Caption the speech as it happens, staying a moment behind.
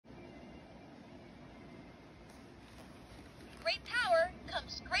great power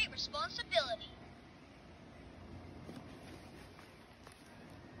comes great responsibility.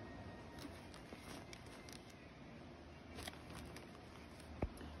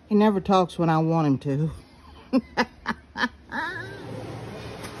 He never talks when I want him to.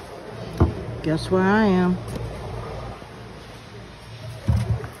 Guess where I am?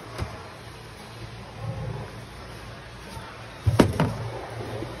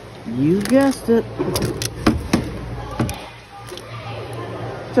 You guessed it.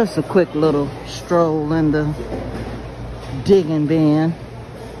 Just a quick little stroll in the digging bin.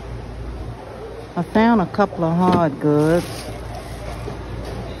 I found a couple of hard goods.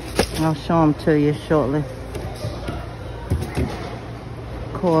 I'll show them to you shortly.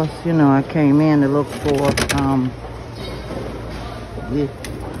 Of course, you know, I came in to look for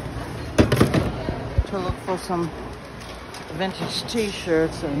some vintage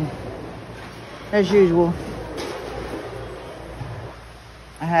t-shirts, and as usual,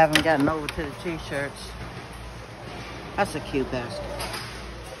 I haven't gotten over to the t-shirts. That's a cute basket.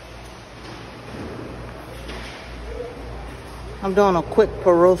 I'm doing a quick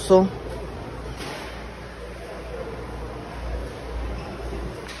perusal.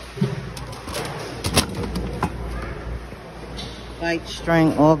 Light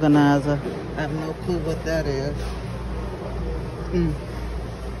string organizer. I have no clue what that is.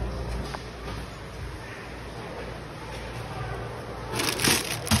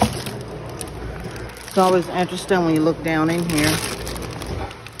 It's always interesting when you look down in here.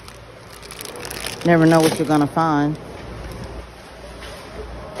 Never know what you're gonna find.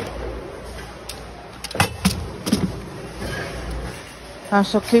 I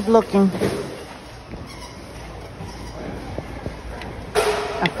shall keep looking.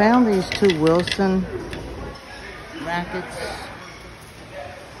 I found these two Wilson rackets,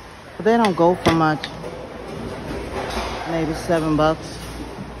 but they don't go for much. Maybe $7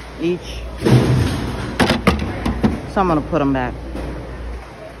 each. So I'm gonna put them back.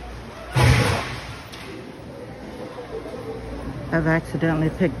 I've accidentally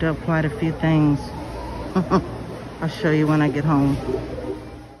picked up quite a few things. I'll show you when I get home.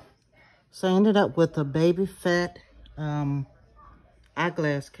 So I ended up with a baby fat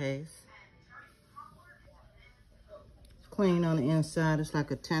eyeglass case. It's clean on the inside. It's like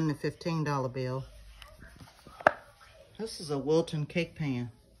a $10 to $15 bill. This is a Wilton cake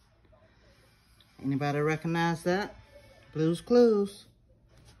pan. Anybody recognize that? Blue's Clues.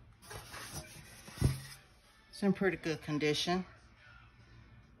 It's in pretty good condition.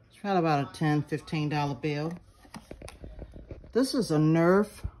 It's probably about a $10, $15 bill. This is a Nerf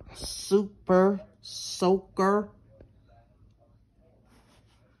Super Soaker.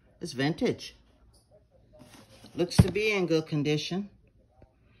 It's vintage. Looks to be in good condition.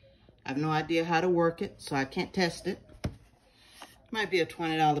 I have no idea how to work it, so I can't test it. Might be a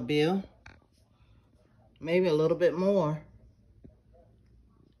 $20 bill. Maybe a little bit more.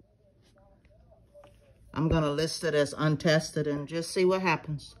 I'm gonna list it as untested and just see what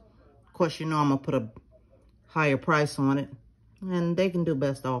happens. Of course, you know I'm gonna put a higher price on it, and they can do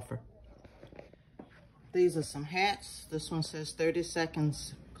best offer. These are some hats. This one says 30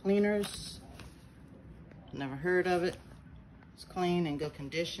 seconds cleaners. Never heard of it. It's clean and good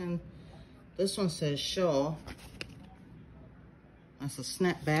condition. This one says Shaw. That's a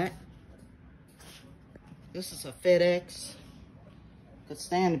snapback. This is a FedEx. Could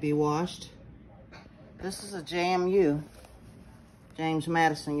stand to be washed. This is a JMU, James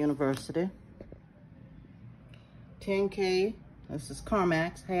Madison University. 10K, this is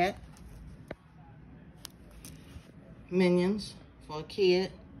Carmax hat. Minions for a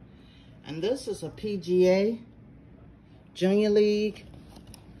kid. And this is a PGA, Junior League.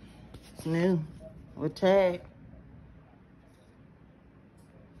 It's new, with tag.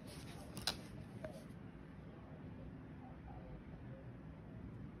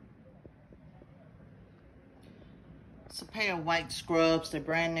 It's a pair of white scrubs. They're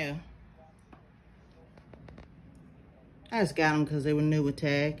brand new. I just got them because they were new with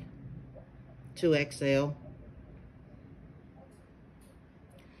tag. 2XL.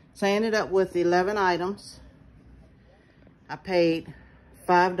 So I ended up with 11 items. I paid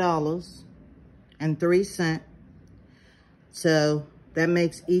 $5.03. So that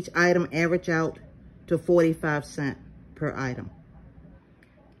makes each item average out to 45 cents per item.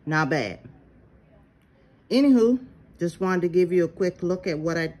 Not bad. Anywho, just wanted to give you a quick look at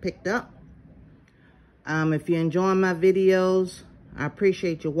what I picked up. If you're enjoying my videos, I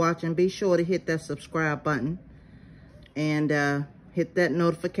appreciate you watching. Be sure to hit that subscribe button and hit that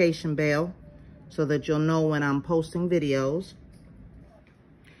notification bell so that you'll know when I'm posting videos.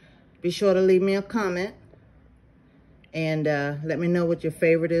 Be sure to leave me a comment. And let me know what your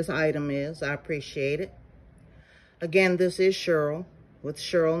favorite item is. I appreciate it. Again, this is Cheryl with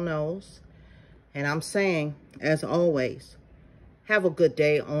Cheryl Knows. And I'm saying, as always, have a good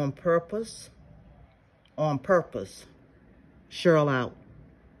day on purpose. On purpose. Cheryl out.